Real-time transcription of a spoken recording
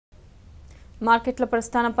మార్కెట్ల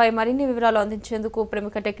ప్రస్థానంపై మరిన్ని వివరాలు అందించేందుకు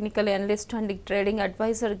ప్రముఖ technical analyst and trading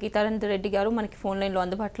advisor Gita Anand Reddy గారు మనకి ఫోన్ లైన్ లో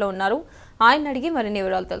అందుబాటులో ఉన్నారు. ఆయన అడిగి మరిన్ని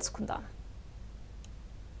వివరాలు తెలుసుకుందాం.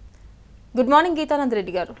 గుడ్ మార్నింగ్ గీతా ఆనంద్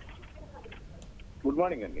రెడ్డి గారు. గుడ్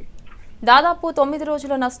మార్నింగ్ అండి. దాదాపు 9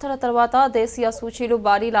 రోజుల నష్టాల తర్వాత దేశీయ సూచీలు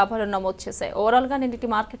భారీ లాభాలను నమోదు చేశాయి. ఓవరాల్ గా నిన్నటి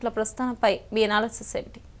మార్కెట్ల ప్రస్థానంపై మీ అనాలిసిస్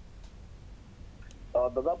ఏమిటి?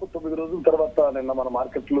 దాదాపు 9 రోజుల తర్వాత నిన్న మన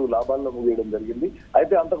మార్కెట్లు లాభాల్లో ముగియడం జరిగింది.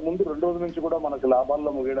 అయితే అంతకు ముందు 2 రోజుల నుంచి కూడా మనకు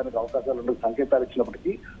లాభాల్లో ముగియడానికి అవకాశాలు సంకేతాలు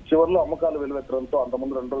ఇచ్చినప్పటికీ చివరిలో అమ్మకాలు వెలువెత్తడంతో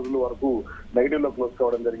అంతకుముందు 2 రోజుల వరకు నెగిటివ్ లో క్లోజ్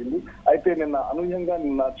కావడం జరిగింది. అయితే నిన్న అనూహ్యంగా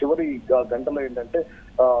నిన్న చివరి గంటలో ఏంటంటే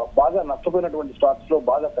బాగా నష్టపోయినటువంటి స్టాక్స్ లో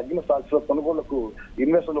బాగా తగ్గిన స్టాక్స్ లో కొనుగోళ్లకు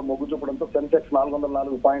ఇన్వెస్టర్లు మొగ్గు చూపడంతో సెన్సెక్స్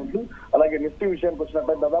 404 పాయింట్లు, అలాగే నిఫ్టీ విషయానికి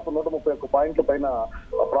వచ్చినట్లయితే దాదాపు 131 పాయింట్ల పైన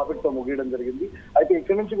ప్రాఫిట్ తో ముగియడం జరిగింది. అయితే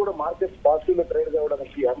ఇక్కడి నుంచి కూడా మార్కెట్స్ పాజిటివ్ లో ట్రేడ్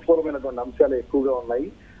కావడానికి అనుకూలమైనటువంటి అంశాలు ఎక్కువగా ఉన్నాయి.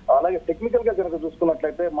 అలాగే టెక్నికల్ గా కనుక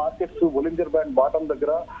చూసుకున్నట్లయితే మార్కెట్స్ బొలింజర్ బ్యాండ్ బాటం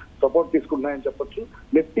దగ్గర సపోర్ట్ తీసుకుంటున్నాయని చెప్పొచ్చు.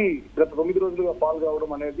 నిఫ్టీ గత 9 రోజులుగా ఫాల్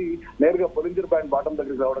కావడం అనేది నేరుగా బొలింజర్ బ్యాండ్ బాటం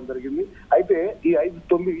దగ్గరికి రావడం జరిగింది. అయితే ఈ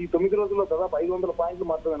 9 రోజుల్లో దాదాపు 500 పాయింట్లు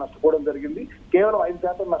మాత్రమే నష్టపోవడం జరిగింది. కేవలం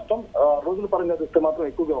 5% నష్టం రోజుల పరంగా చూస్తే మాత్రం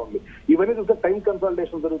ఎక్కువగా ఉంది. ఇవన్నీ చూస్తే టైం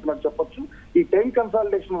కన్సాలిడేషన్ జరుగుతున్నట్టు చెప్పొచ్చు. ఈ టైం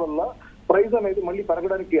కన్సాలిడేషన్ వల్ల ప్రైస్ అనేది మళ్ళీ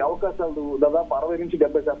పెరగడానికి అవకాశాలు దాదాపు 60 నుంచి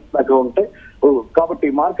 70% దాకా ఉంటాయి. కాబట్టి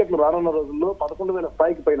మార్కెట్లు రానున్న రోజుల్లో 11,000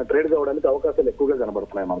 స్థాయికి పైన ట్రేడ్ కావడానికి అవకాశాలు ఎక్కువగా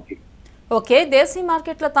కనబడుతున్నాయి మనకి. ఓకే, దేశీ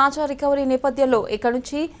మార్కెట్ల తాజా రికవరీ నేపథ్యంలో ఇక్కడ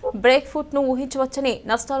నుంచి బ్రేక్ ఫుట్ ను ఊహించవచ్చని,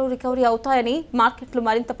 నష్టాలు రికవరీ అవుతాయని, మార్కెట్లు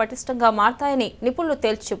మరింత పటిష్టంగా మారతాయని నిపుణులు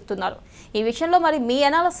తేల్చి చెబుతున్నారు. ఈ విషయంలో మరి మీ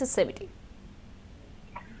అనాలిసిస్ ఏమిటి?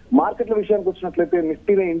 మార్కెట్ల విషయానికి వచ్చినట్లయితే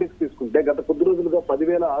నిఫ్టీనే ఇండెక్స్ తీసుకుంటే గత కొద్ది రోజులుగా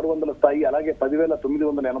 10,600 స్థాయి, అలాగే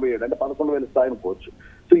 10,987 అంటే 11,000 స్థాయి అనుకోవచ్చు.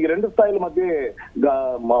 సో ఈ రెండు స్థాయిల మధ్య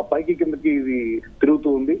పైకి కిందకి ఇది తిరుగుతూ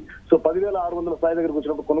ఉంది. సో 10,600 స్థాయి దగ్గరకు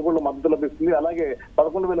వచ్చినప్పుడు కొనుగోళ్లు మద్దతు లభిస్తుంది, అలాగే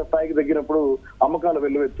 11,000 స్థాయికి తగ్గినప్పుడు అమ్మకాలు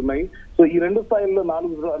వెల్లువెత్తున్నాయి. సో ఈ రెండు స్థాయిల్లో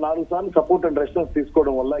 4 సార్లు సపోర్ట్ అండ్ రెసిస్టెన్స్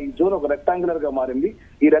తీసుకోవడం వల్ల ఈ జోన్ ఒక రెక్టాంగులర్ గా మారింది.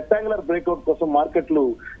 ఈ రెక్టాంగులర్ బ్రేక్అవుట్ కోసం మార్కెట్లు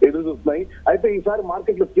ఎదురు చూస్తున్నాయి. అయితే ఈసారి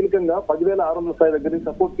మార్కెట్లు కీలకంగా 10,600 స్థాయి దగ్గర నుంచి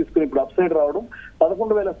సపోర్ట్ తీసుకుని ఇప్పుడు అప్ సైడ్ రావడం,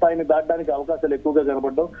 11,000 స్థాయిని దాటడానికి అవకాశాలు ఎక్కువగా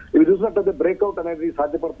కనబడడం, ఇవి చూసినట్లయితే బ్రేక్అవుట్ అనేది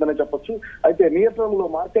సాధ్యపడుతుందనే చెప్పొచ్చు. అయితే నియర్ టర్మ్ లో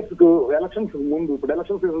మార్కెట్స్ కు ఎలక్షన్స్ ముందు, ఇప్పుడు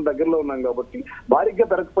ఎలక్షన్ సీజన్ దగ్గరలో ఉన్నాం కాబట్టి భారీగా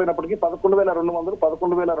పెరగకపోయినప్పటికీ 11,200,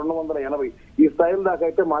 11,280 ఈ స్థాయిల దాకా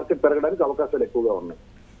అయితే మార్కెట్ పెరగడానికి అవకాశాలు ఎక్కువగా ఉన్నాయి.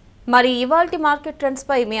 మరి ఇవాల్టి మార్కెట్ ట్రెండ్స్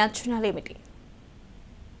పై మీ అంచనాలు ఏమిటి?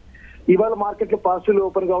 ఇవాళ మార్కెట్లు పాజిటివ్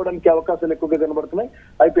ఓపెన్ కావడానికి అవకాశాలు ఎక్కువగా కనబడుతున్నాయి.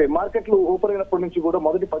 అయితే మార్కెట్లు ఓపెన్ అయినప్పటి నుంచి కూడా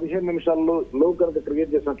మొదటి 15 నిమిషాల్లో లో కనుక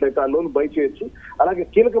క్రియేట్ చేసినట్లయితే ఆ లోన్ బై చేయొచ్చు. అలాగే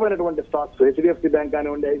కీలకమైనటువంటి స్టాక్స్ హెచ్డిఎఫ్సి బ్యాంక్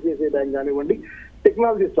కానివ్వండి, ఐసిఐసిఐ బ్యాంక్ కానివ్వండి,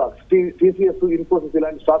 టెక్నాలజీ స్టాక్స్ టీసీఎస్, ఇన్ఫోసిస్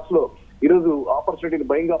ఇలాంటి స్టాక్స్ లో ఈరోజు ఆపర్చునిటీని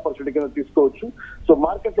బయింగ్ ఆపర్చునిటీ కింద తీసుకోవచ్చు. సో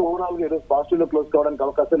మార్కెట్ ఓవరాల్ గా ఈరోజు పాజిటివ్ లో క్లోజ్ కావడానికి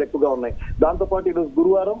అవకాశాలు ఎక్కువగా ఉన్నాయి. దాంతో పాటు ఈరోజు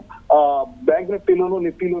గురువారం బ్యాంక్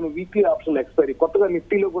నిఫ్టీలోను వీక్లీ ఆప్షన్ ఎక్స్పైరీ, కొత్తగా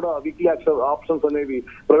నిఫ్టీలో కూడా వీక్లీ ఆప్షన్స్ అనేవి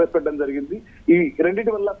ప్రవేశపెట్టడం జరిగింది. ఈ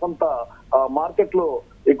రెండింటి వల్ల కొంత మార్కెట్ లో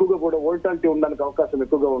ఎక్కువగా కూడా వోల్టాలిటీ ఉండడానికి అవకాశం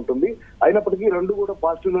ఎక్కువగా ఉంటుంది. అయినప్పటికీ రెండు కూడా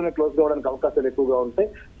పాజిటివ్ లోనే క్లోజ్ కావడానికి అవకాశాలు ఎక్కువగా ఉంటాయి.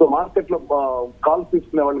 సో మార్కెట్ లో కాల్స్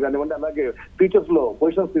తీసుకునే వాళ్ళు కానివ్వండి, అలాగే ఫ్యూచర్స్ లో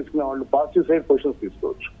పొజిషన్స్ తీసుకునే వాళ్ళు పాజిటివ్ సైడ్ పొజిషన్స్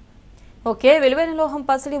తీసుకోవచ్చు. ఓకే, విలువైన లోహం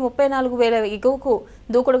పసిడి 34,000 ఎగువకు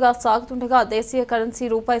దూకుడుగా సాగుతుండగా దేశీయ కరెన్సీ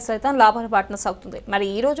రూపాయి సైతం లాభాల బాటన సాగుతుంది. మరి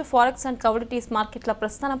ఈ రోజు ఫారెక్స్ అండ్ కమోడిటీస్ మార్కెట్ల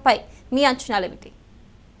ప్రస్థానంపై మీ అంచనాలు ఏమిటి?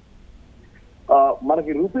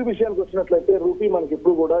 మనకి రూపీ విషయానికి వచ్చినట్లయితే రూపీ మనకి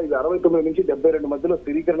ఇప్పుడు కూడా ఇది 69 నుంచి 72 మధ్యలో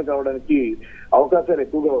స్థిరీకరణ కావడానికి అవకాశాలు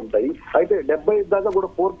ఎక్కువగా ఉంటాయి. అయితే 75 దాకా కూడా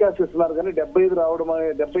ఫోర్కాస్ట్ ఇస్తున్నారు, కానీ 75 రావడం,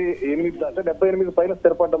 78 దాకా 78 పైన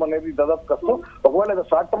స్థిరపడడం అనేది దాదాపు కష్టం. ఒకవేళ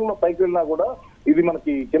షార్ట్ టర్మ్ లో పైకి వెళ్ళినా కూడా ఇది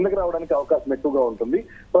మనకి కిందకి రావడానికి అవకాశం ఎక్కువగా ఉంటుంది.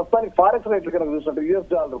 ప్రస్తుతానికి ఫారెక్స్ రేట్లు కనుక చూసినట్టు US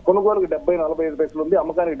డాలర్ కొనుగోలుకి 70.45 పైసలు ఉంది,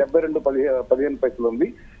 అమ్మకానికి 72.15 పైసలు ఉంది.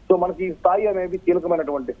 సో మనకి ఈ స్థాయి అనేది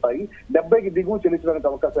కీలకమైనటువంటి స్థాయి. 70కి దిగువ చెల్లించడానికి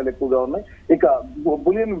అవకాశాలు ఎక్కువగా ఉన్నాయి. ఇక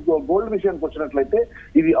బులియన్ గోల్డ్ విషయానికి వచ్చినట్లయితే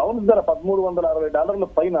ఇది ఔన్స్ ధర $1,360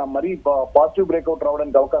 పైన మరీ పాజిటివ్ బ్రేక్అవుట్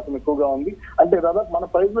రావడానికి అవకాశం ఎక్కువగా ఉంది. అంటే దాదాపు మన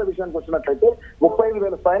ప్రైజ్ల విషయానికి వచ్చినట్లయితే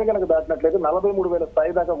 35,000 స్థాయిని కనుక దాటినట్లయితే 43,000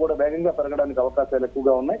 స్థాయి దాకా కూడా వేగంగా పెరగడానికి అవకాశాలు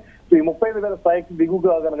ఎక్కువగా ఉన్నాయి. సో ఈ 35,000 స్థాయికి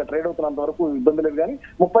దిగువగా కనుక ట్రేడ్ అవుతున్నంత వరకు ఇబ్బంది లేదు, కానీ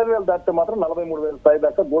 30,000 దాటితే మాత్రం 43,000 స్థాయి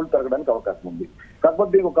దాకా గోల్డ్ పెరగడానికి అవకాశం ఉంది.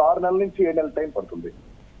 కాకపోతే దీనికి ఒక 6 నెలల నుంచి 7 నెలల టైం పడుతుంది.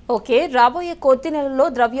 ఓకే, రాబోయే కొద్ది నెలల్లో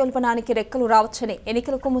ద్రవ్యోల్బణానికి రెక్కలు రావచ్చని,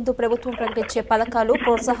 ఎన్నికలకు ముందు ప్రభుత్వం ప్రకటించే పథకాలు,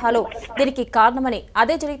 ప్రోత్సాహాలు దీనికి కారణమని,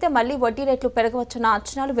 అదే జరిగితే మళ్లీ వడ్డీ రేట్లు పెరగవచ్చన్న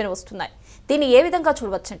అంచనాలు వినవస్తున్నాయి. దీన్ని ఏ విధంగా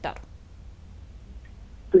చూడవచ్చంటారు?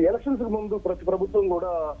 సో ఎలక్షన్స్ ముందు ప్రతి ప్రభుత్వం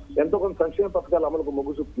కూడా ఎంతో కొంత సంక్షేమ పథకాల అమలుకు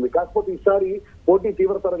మొగ్గు చూపుతుంది. కాకపోతే ఈసారి పోటీ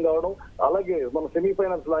తీవ్రతరం కావడం, అలాగే మన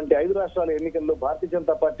సెమీఫైనల్స్ లాంటి 5 రాష్ట్రాల ఎన్నికల్లో భారతీయ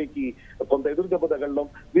జనతా పార్టీకి కొంత ఎదురు దెబ్బ తగలడం,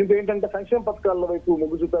 దీంతో ఏంటంటే సంక్షేమ పథకాల వైపు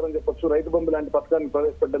మొగ్గు చూపారని చెప్పొచ్చు. రైతు బంధు లాంటి పథకాన్ని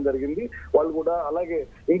ప్రవేశపెట్టడం జరిగింది వాళ్ళు కూడా. అలాగే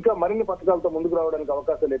ఇంకా మరిన్ని పథకాలతో ముందుకు రావడానికి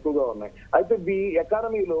అవకాశాలు ఎక్కువగా ఉన్నాయి. అయితే ఈ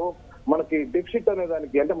ఎకానమీలో మనకి డెఫిసిట్ అనే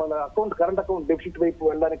దానికి, అంటే మన కరెంట్ అకౌంట్ డెఫిసిట్ వైపు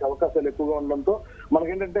వెళ్ళడానికి అవకాశాలు ఎక్కువగా ఉండడంతో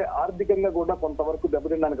మనకేంటంటే ఆర్థికంగా కూడా కొంతవరకు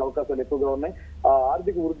దెబ్బతినడానికి అవకాశాలు ఎక్కువగా ఉన్నాయి. ఆ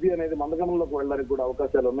ఆర్థిక వృద్ధి అనేది మందగమనంలోకి వెళ్ళడానికి కూడా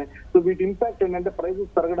అవకాశాలు ఉన్నాయి. సో వీటి ఇంపాక్ట్ ఏంటంటే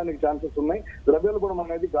ప్రైజెస్ పెరగడానికి ఛాన్సెస్ ఉన్నాయి. ద్రవ్యోల్బణం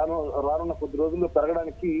అనేది రానున్న కొద్ది రోజుల్లో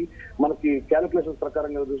పెరగడానికి మనకి క్యాలిక్యులేషన్స్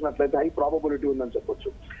ప్రకారంగా చూసినట్లయితే హై ప్రాబబిలిటీ ఉందని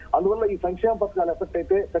చెప్పొచ్చు. అందువల్ల ఈ సంక్షేమ పథకాల ఎఫెక్ట్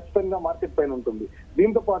అయితే ఖచ్చితంగా మార్కెట్ పైన ఉంటుంది.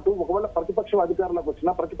 దీంతో పాటు ఒకవేళ ప్రతిపక్షం అధికారంలోకి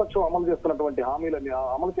వచ్చినా ప్రతిపక్షం అమలు చేస్తున్నటువంటి హామీలన్నీ,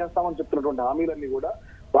 అమలు చేస్తామని చెప్తున్నటువంటి హామీలన్నీ కూడా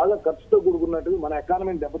బాగా ఖర్చుతో కూడుకున్నట్టు, మన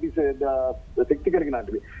ఎకానమీని దెబ్బతీసే శక్తి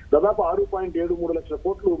కలిగినటివి. దాదాపు 6.73 లక్షల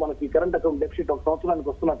కోట్లు మనకి కరెంట్ అకౌంట్ డెఫిసిట్ ఒక సంవత్సరానికి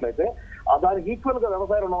వస్తున్నట్లయితే దానికి ఈక్వల్ గా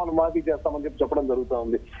వ్యవసాయ రుణాలు మాఫీ చేస్తామని చెప్పడం జరుగుతూ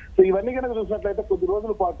ఉంది. సో ఇవన్నీ కనుక చూసినట్లయితే కొద్ది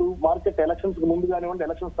రోజుల పాటు మార్కెట్ ఎలక్షన్స్ కు ముందు కానివ్వండి,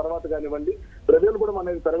 ఎలక్షన్స్ తర్వాత కానివ్వండి, ద్రవ్యోల్బణం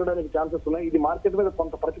అనేది పెరగడానికి ఛాన్సెస్ ఉన్నాయి. ఇది మార్కెట్ మీద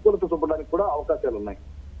కొంత ప్రతికూలత చూపడానికి కూడా అవకాశాలు ఉన్నాయి.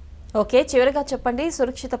 ఓకే, చివరిగా చెప్పండి,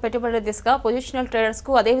 సురక్షిత పెట్టుబడుల దిశగా పొజిషనల్ ట్రేడర్స్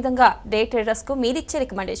కు, అదేవిధంగా డే ట్రేడర్స్ కు మీరిచ్చే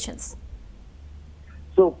రికమెండేషన్స్?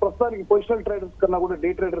 సో ప్రస్తుతానికి పొజిషనల్ ట్రేడర్స్ కన్నా కూడా డే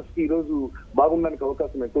ట్రేడర్స్ కి ఈ రోజు బాగుండడానికి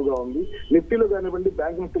అవకాశం ఎక్కువగా ఉంది. నిఫ్టీలో కానివ్వండి,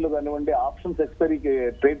 బ్యాంక్ నిఫ్టీలో కానివ్వండి, ఆప్షన్స్ ఎక్స్పైరీకి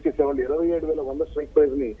ట్రేడ్ చేసేవాళ్ళు 27,100 స్ట్రైక్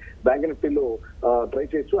ప్రైస్ ని బ్యాంక్ నిఫ్టీలో ట్రై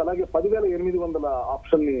చేయొచ్చు. అలాగే 10,800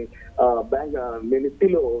 ఆప్షన్ ని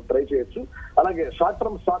నిఫ్టీలో ట్రై చేయొచ్చు. అలాగే షార్ట్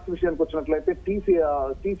టర్మ్ స్టాక్స్ విషయానికి వచ్చినట్లయితే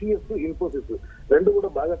టీసీఎస్, ఇన్ఫోసిస్ రెండు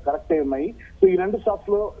కూడా బాగా కరెక్ట్ అయి ఉన్నాయి. సో ఈ రెండు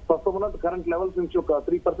స్టాక్స్ లో ప్రస్తుతం ఉన్న కరెంట్ లెవెల్స్ నుంచి ఒక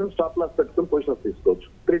 3% స్టాప్ లాస్ పెట్టుకుని పొజిషన్స్ తీసుకోవచ్చు.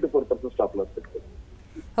 3 to 4% స్టాప్ లాస్ పెట్టుకోవచ్చు.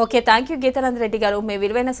 Okay, thank you Geetanand Reddy గారు. మీ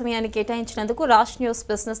విలువైన సమయాన్ని కేటాయించినందుకు రాజ్ న్యూస్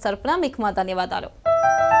బిజినెస్ తరపున మీకు మా ధన్యవాదాలు.